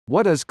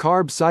What is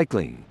carb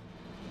cycling?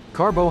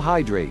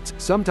 Carbohydrates,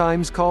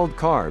 sometimes called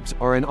carbs,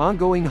 are an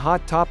ongoing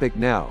hot topic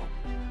now.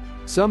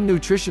 Some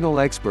nutritional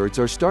experts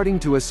are starting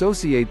to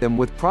associate them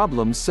with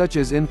problems such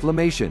as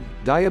inflammation,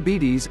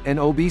 diabetes, and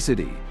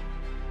obesity.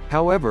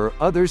 However,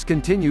 others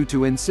continue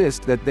to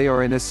insist that they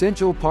are an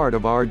essential part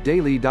of our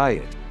daily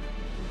diet.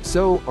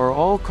 So, are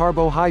all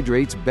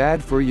carbohydrates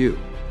bad for you?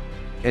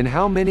 And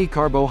how many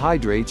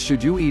carbohydrates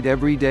should you eat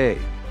every day?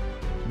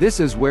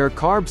 This is where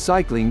carb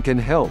cycling can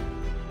help.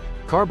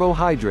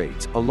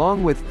 Carbohydrates,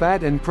 along with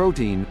fat and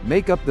protein,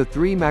 make up the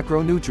three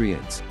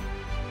macronutrients.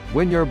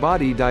 When your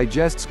body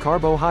digests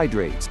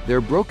carbohydrates,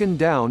 they're broken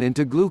down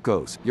into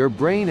glucose, your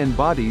brain and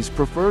body's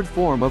preferred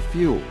form of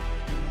fuel.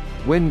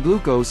 When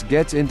glucose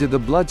gets into the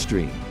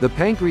bloodstream, the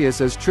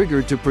pancreas is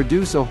triggered to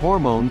produce a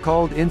hormone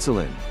called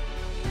insulin.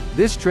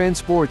 This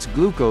transports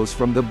glucose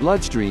from the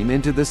bloodstream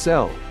into the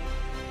cell.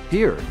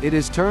 Here, it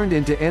is turned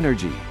into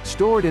energy,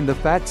 stored in the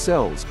fat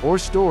cells, or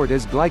stored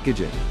as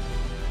glycogen.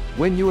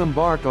 When you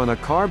embark on a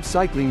carb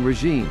cycling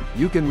regime,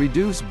 you can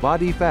reduce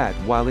body fat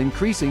while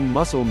increasing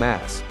muscle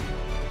mass.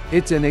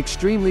 It's an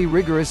extremely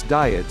rigorous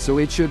diet, so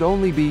it should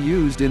only be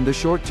used in the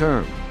short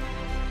term.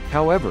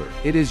 However,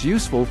 it is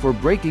useful for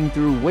breaking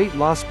through weight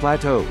loss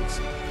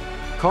plateaus.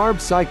 Carb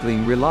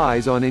cycling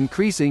relies on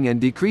increasing and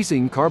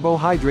decreasing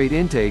carbohydrate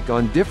intake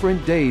on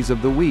different days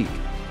of the week.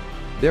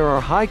 There are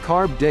high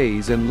carb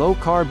days and low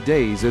carb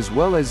days, as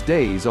well as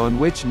days on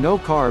which no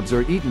carbs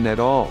are eaten at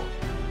all.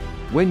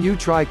 When you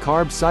try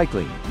carb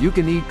cycling, you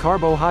can eat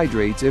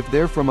carbohydrates if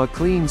they're from a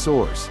clean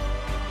source.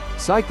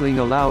 Cycling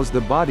allows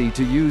the body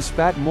to use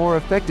fat more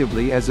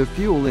effectively as a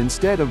fuel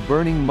instead of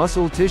burning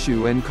muscle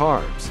tissue and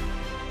carbs.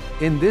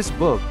 In this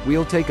book,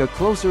 we'll take a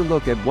closer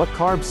look at what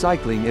carb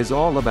cycling is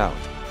all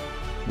about.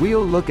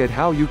 We'll look at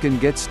how you can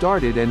get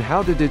started and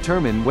how to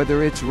determine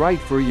whether it's right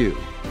for you.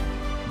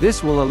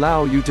 This will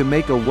allow you to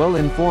make a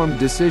well-informed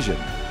decision.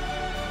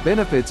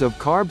 Benefits of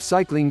carb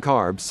cycling.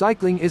 Carb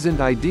cycling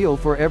isn't ideal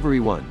for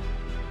everyone.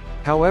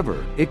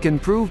 However, it can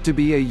prove to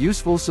be a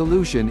useful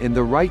solution in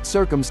the right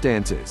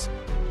circumstances.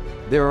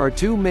 There are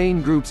two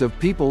main groups of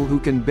people who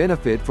can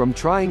benefit from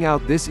trying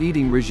out this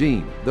eating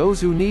regime: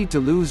 those who need to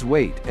lose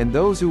weight, and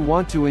those who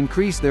want to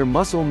increase their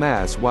muscle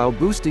mass while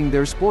boosting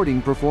their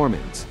sporting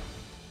performance.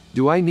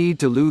 Do I need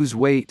to lose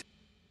weight?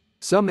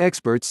 Some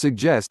experts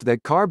suggest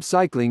that carb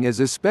cycling is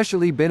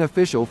especially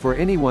beneficial for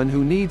anyone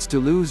who needs to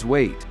lose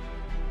weight.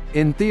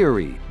 In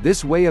theory,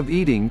 this way of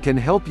eating can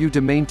help you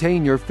to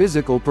maintain your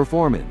physical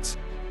performance.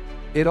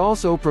 It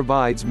also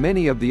provides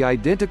many of the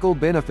identical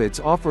benefits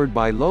offered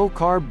by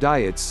low-carb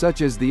diets such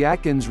as the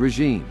Atkins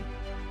regime.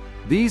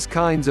 These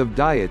kinds of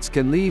diets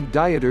can leave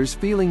dieters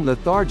feeling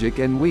lethargic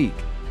and weak.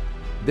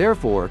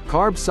 Therefore,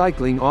 carb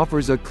cycling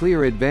offers a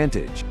clear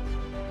advantage.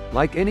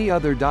 Like any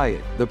other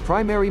diet, the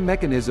primary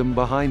mechanism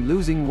behind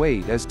losing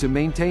weight is to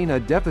maintain a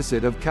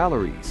deficit of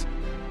calories.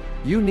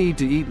 You need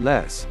to eat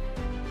less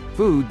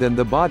food than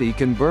the body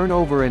can burn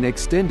over an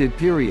extended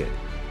period.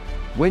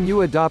 When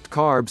you adopt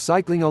carb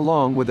cycling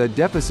along with a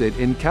deficit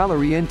in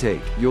calorie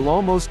intake, you'll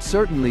almost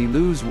certainly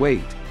lose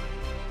weight.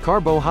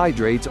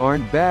 Carbohydrates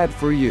aren't bad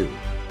for you.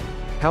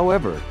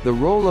 However, the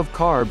role of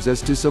carbs is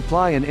to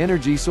supply an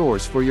energy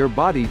source for your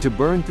body to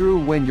burn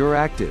through when you're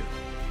active.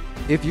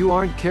 If you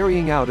aren't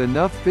carrying out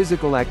enough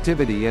physical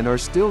activity and are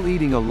still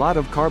eating a lot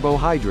of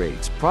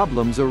carbohydrates,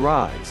 problems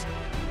arise.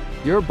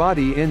 Your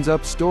body ends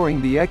up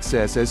storing the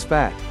excess as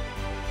fat.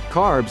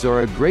 Carbs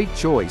are a great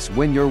choice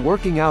when you're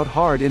working out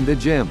hard in the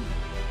gym.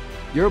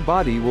 Your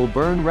body will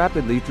burn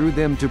rapidly through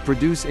them to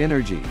produce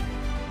energy.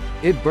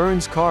 It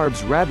burns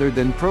carbs rather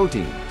than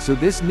protein, so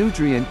this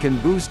nutrient can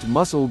boost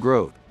muscle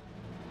growth.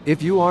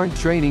 If you aren't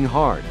training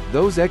hard,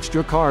 those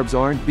extra carbs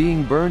aren't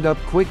being burned up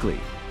quickly.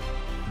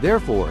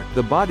 Therefore,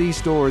 the body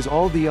stores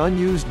all the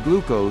unused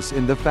glucose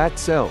in the fat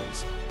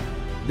cells.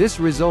 This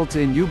results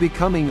in you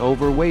becoming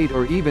overweight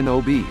or even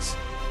obese.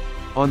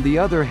 On the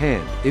other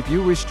hand, if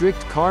you restrict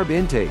carb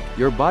intake,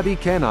 your body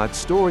cannot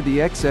store the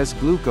excess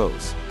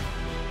glucose.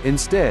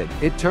 Instead,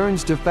 it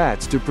turns to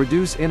fats to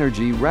produce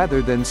energy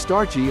rather than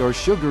starchy or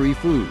sugary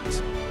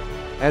foods.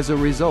 As a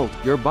result,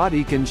 your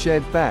body can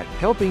shed fat,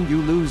 helping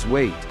you lose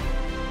weight.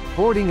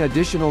 Hoarding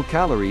additional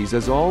calories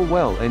is all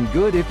well and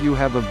good if you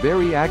have a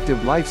very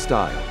active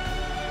lifestyle.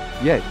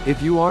 Yet, if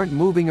you aren't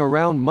moving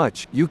around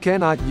much, you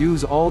cannot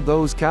use all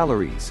those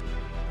calories.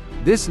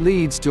 This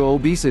leads to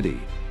obesity.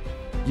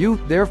 You,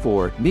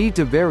 therefore, need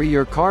to vary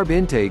your carb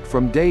intake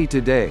from day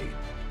to day.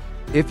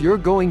 If you're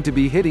going to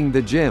be hitting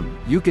the gym,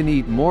 you can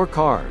eat more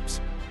carbs.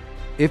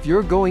 If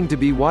you're going to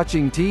be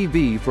watching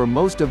TV for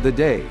most of the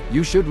day,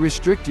 you should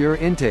restrict your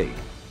intake.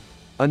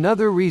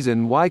 Another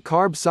reason why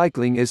carb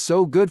cycling is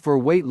so good for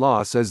weight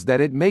loss is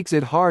that it makes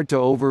it hard to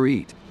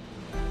overeat.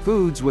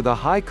 Foods with a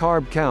high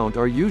carb count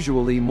are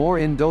usually more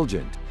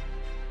indulgent.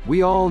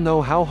 We all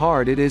know how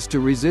hard it is to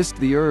resist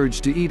the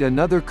urge to eat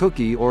another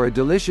cookie or a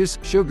delicious,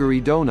 sugary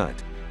donut.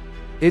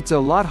 It's a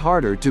lot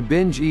harder to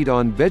binge eat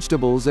on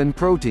vegetables and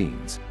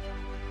proteins.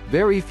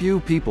 Very few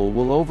people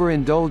will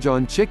overindulge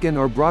on chicken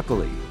or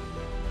broccoli.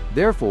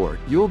 Therefore,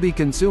 you'll be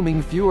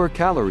consuming fewer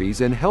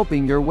calories and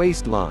helping your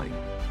waistline.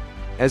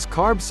 As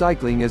carb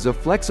cycling is a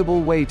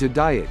flexible way to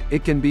diet,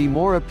 it can be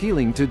more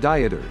appealing to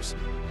dieters.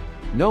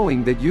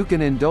 Knowing that you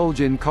can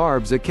indulge in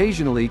carbs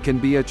occasionally can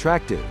be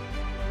attractive.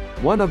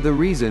 One of the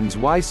reasons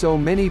why so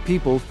many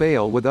people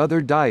fail with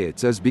other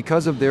diets is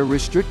because of their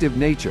restrictive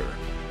nature.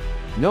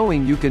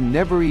 Knowing you can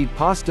never eat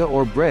pasta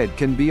or bread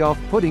can be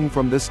off-putting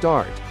from the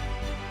start.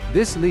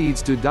 This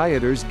leads to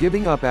dieters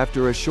giving up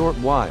after a short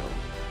while.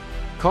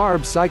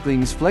 Carb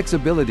cycling's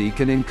flexibility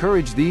can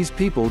encourage these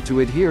people to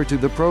adhere to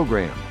the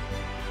program.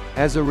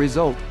 As a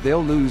result,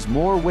 they'll lose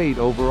more weight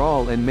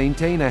overall and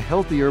maintain a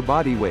healthier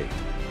body weight.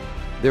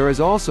 There is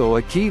also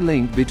a key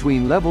link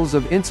between levels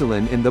of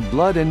insulin in the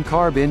blood and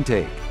carb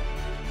intake.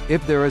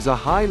 If there is a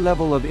high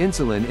level of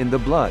insulin in the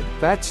blood,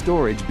 fat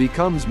storage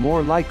becomes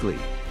more likely.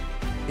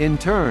 In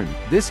turn,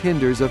 this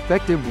hinders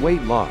effective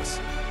weight loss.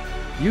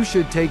 You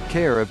should take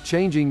care of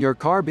changing your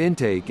carb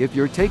intake if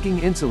you're taking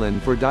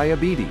insulin for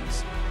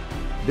diabetes.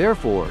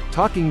 Therefore,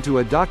 talking to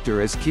a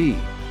doctor is key.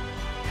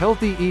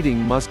 Healthy eating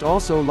must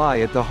also lie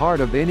at the heart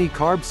of any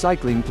carb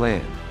cycling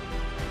plan.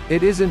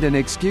 It isn't an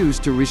excuse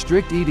to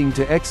restrict eating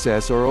to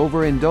excess or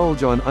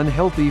overindulge on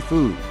unhealthy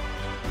food.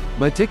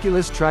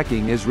 Meticulous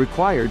tracking is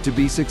required to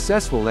be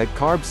successful at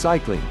carb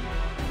cycling.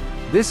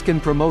 This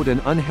can promote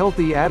an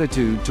unhealthy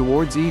attitude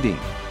towards eating.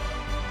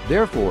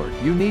 Therefore,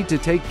 you need to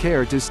take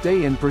care to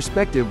stay in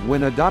perspective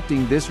when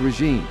adopting this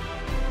regime.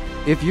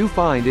 If you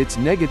find it's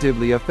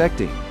negatively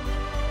affecting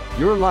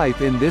your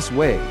life in this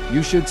way,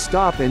 you should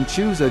stop and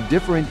choose a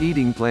different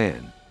eating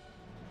plan.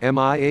 Am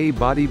I a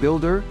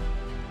bodybuilder?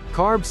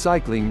 Carb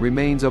cycling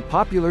remains a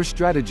popular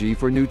strategy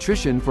for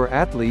nutrition for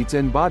athletes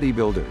and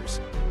bodybuilders.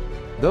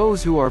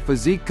 Those who are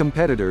physique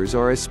competitors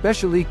are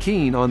especially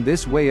keen on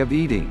this way of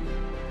eating.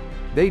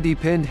 They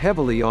depend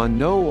heavily on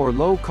no or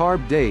low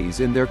carb days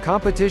in their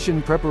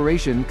competition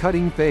preparation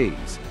cutting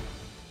phase.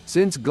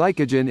 Since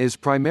glycogen is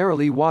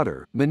primarily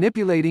water,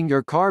 manipulating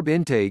your carb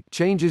intake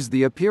changes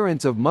the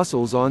appearance of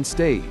muscles on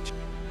stage.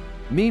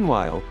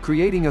 Meanwhile,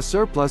 creating a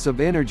surplus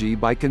of energy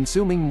by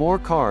consuming more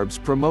carbs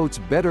promotes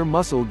better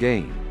muscle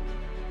gain.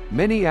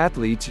 Many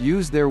athletes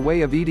use their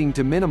way of eating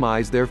to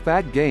minimize their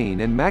fat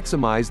gain and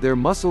maximize their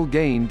muscle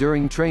gain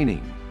during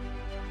training.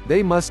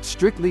 They must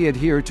strictly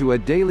adhere to a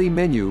daily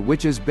menu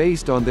which is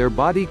based on their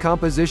body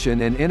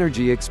composition and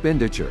energy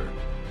expenditure.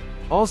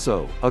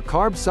 Also, a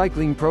carb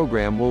cycling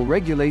program will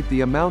regulate the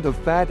amount of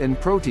fat and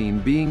protein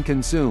being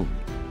consumed.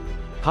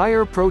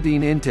 Higher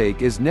protein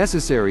intake is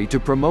necessary to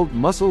promote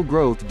muscle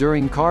growth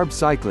during carb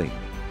cycling.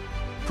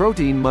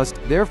 Protein must,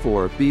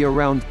 therefore, be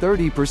around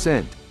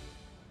 30%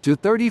 to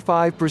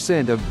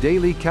 35% of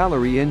daily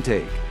calorie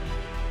intake.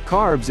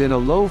 Carbs in a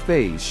low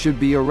phase should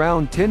be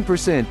around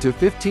 10% to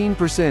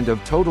 15%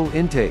 of total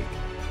intake.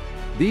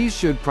 These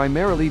should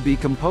primarily be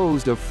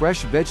composed of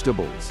fresh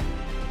vegetables.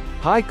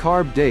 High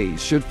carb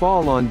days should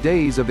fall on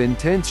days of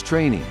intense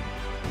training.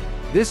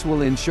 This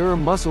will ensure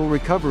muscle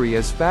recovery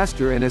as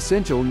faster and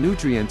essential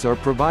nutrients are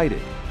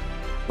provided.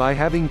 By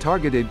having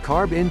targeted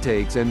carb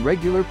intakes and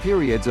regular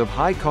periods of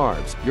high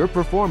carbs, your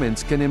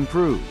performance can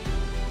improve.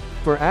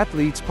 For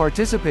athletes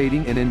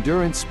participating in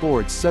endurance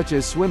sports such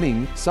as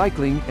swimming,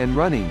 cycling, and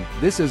running,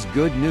 this is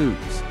good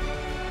news.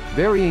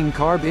 Varying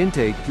carb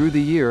intake through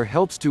the year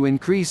helps to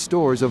increase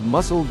stores of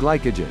muscle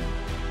glycogen.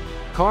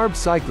 Carb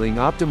cycling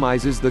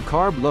optimizes the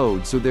carb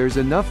load so there's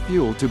enough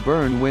fuel to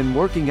burn when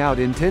working out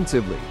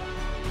intensively.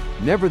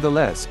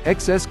 Nevertheless,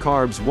 excess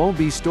carbs won't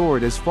be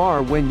stored as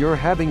far when you're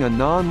having a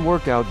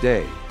non-workout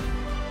day.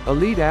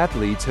 Elite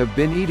athletes have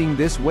been eating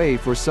this way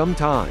for some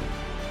time.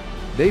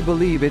 They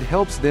believe it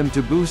helps them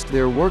to boost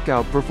their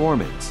workout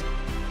performance.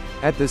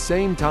 At the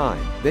same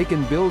time, they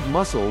can build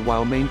muscle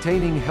while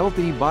maintaining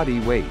healthy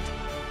body weight.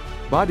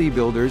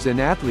 Bodybuilders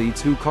and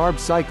athletes who carb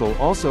cycle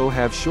also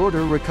have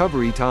shorter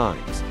recovery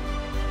times.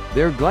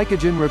 Their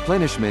glycogen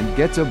replenishment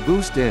gets a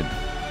boost in.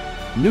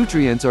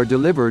 Nutrients are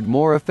delivered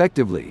more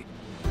effectively.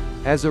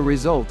 As a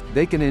result,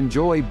 they can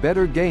enjoy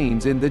better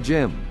gains in the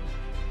gym.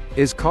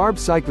 Is carb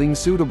cycling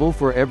suitable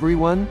for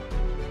everyone?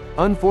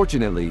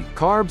 Unfortunately,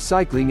 carb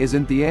cycling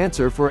isn't the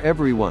answer for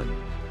everyone.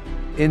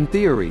 In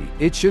theory,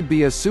 it should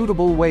be a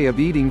suitable way of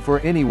eating for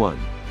anyone.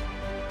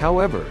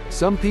 However,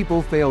 some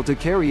people fail to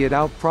carry it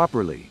out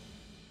properly.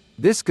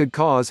 This could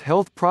cause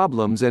health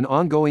problems and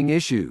ongoing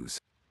issues.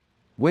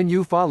 When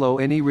you follow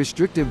any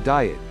restrictive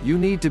diet, you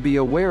need to be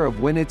aware of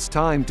when it's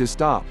time to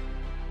stop.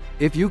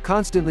 If you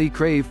constantly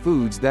crave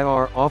foods that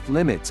are off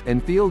limits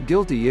and feel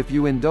guilty if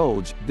you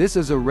indulge, this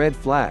is a red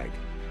flag.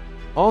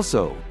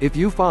 Also, if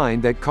you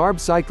find that carb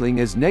cycling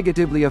is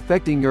negatively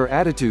affecting your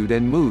attitude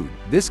and mood,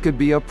 this could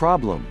be a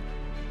problem.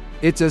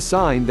 It's a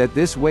sign that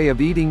this way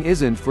of eating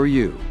isn't for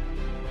you.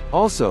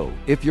 Also,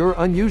 if you're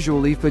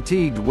unusually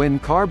fatigued when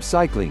carb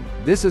cycling,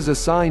 this is a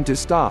sign to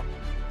stop.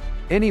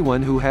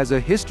 Anyone who has a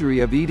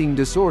history of eating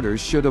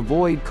disorders should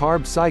avoid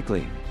carb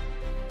cycling.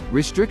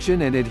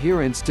 Restriction and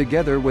adherence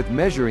together with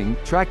measuring,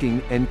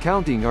 tracking, and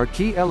counting are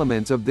key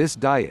elements of this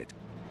diet.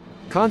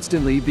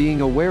 Constantly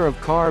being aware of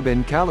carb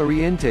and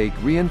calorie intake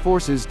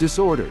reinforces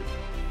disorder.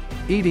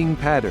 Eating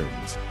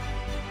patterns.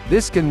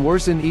 This can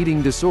worsen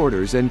eating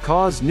disorders and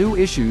cause new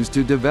issues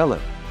to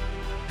develop.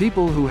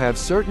 People who have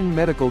certain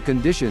medical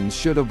conditions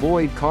should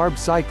avoid carb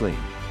cycling.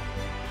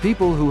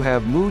 People who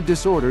have mood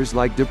disorders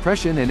like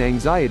depression and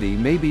anxiety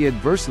may be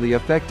adversely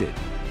affected.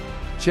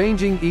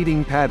 Changing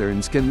eating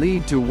patterns can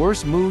lead to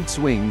worse mood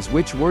swings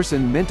which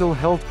worsen mental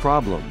health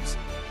problems.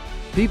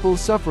 People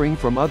suffering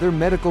from other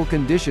medical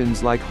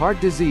conditions like heart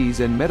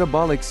disease and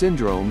metabolic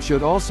syndrome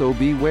should also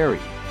be wary.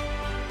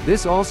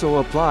 This also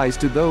applies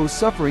to those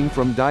suffering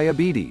from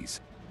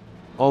diabetes.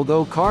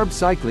 Although carb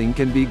cycling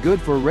can be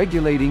good for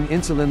regulating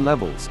insulin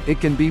levels, it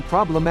can be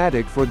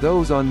problematic for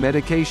those on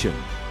medication.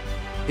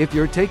 If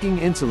you're taking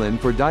insulin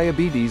for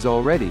diabetes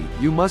already,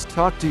 you must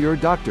talk to your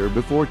doctor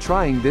before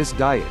trying this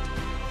diet.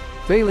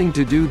 Failing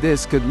to do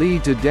this could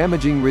lead to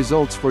damaging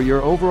results for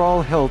your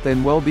overall health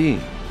and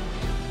well-being.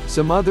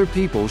 Some other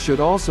people should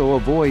also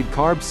avoid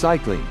carb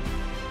cycling.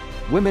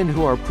 Women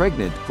who are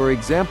pregnant, for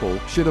example,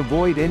 should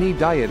avoid any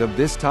diet of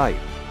this type.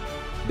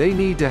 They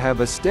need to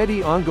have a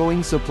steady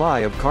ongoing supply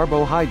of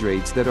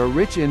carbohydrates that are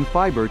rich in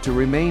fiber to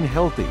remain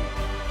healthy.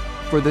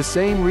 For the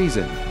same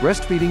reason,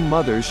 breastfeeding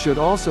mothers should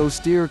also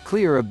steer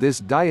clear of this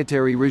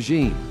dietary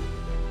regime.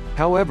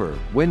 However,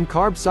 when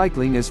carb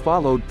cycling is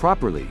followed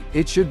properly,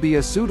 it should be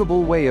a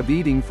suitable way of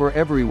eating for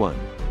everyone.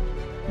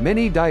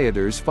 Many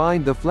dieters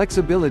find the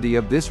flexibility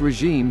of this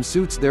regime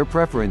suits their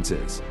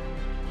preferences.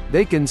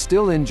 They can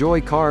still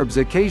enjoy carbs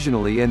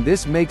occasionally and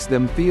this makes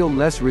them feel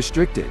less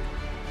restricted.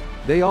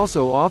 They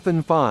also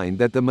often find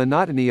that the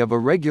monotony of a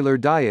regular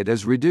diet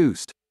is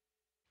reduced.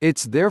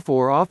 It's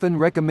therefore often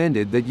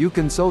recommended that you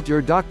consult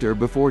your doctor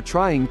before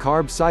trying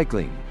carb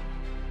cycling.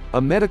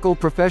 A medical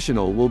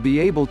professional will be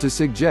able to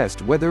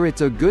suggest whether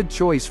it's a good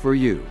choice for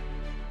you.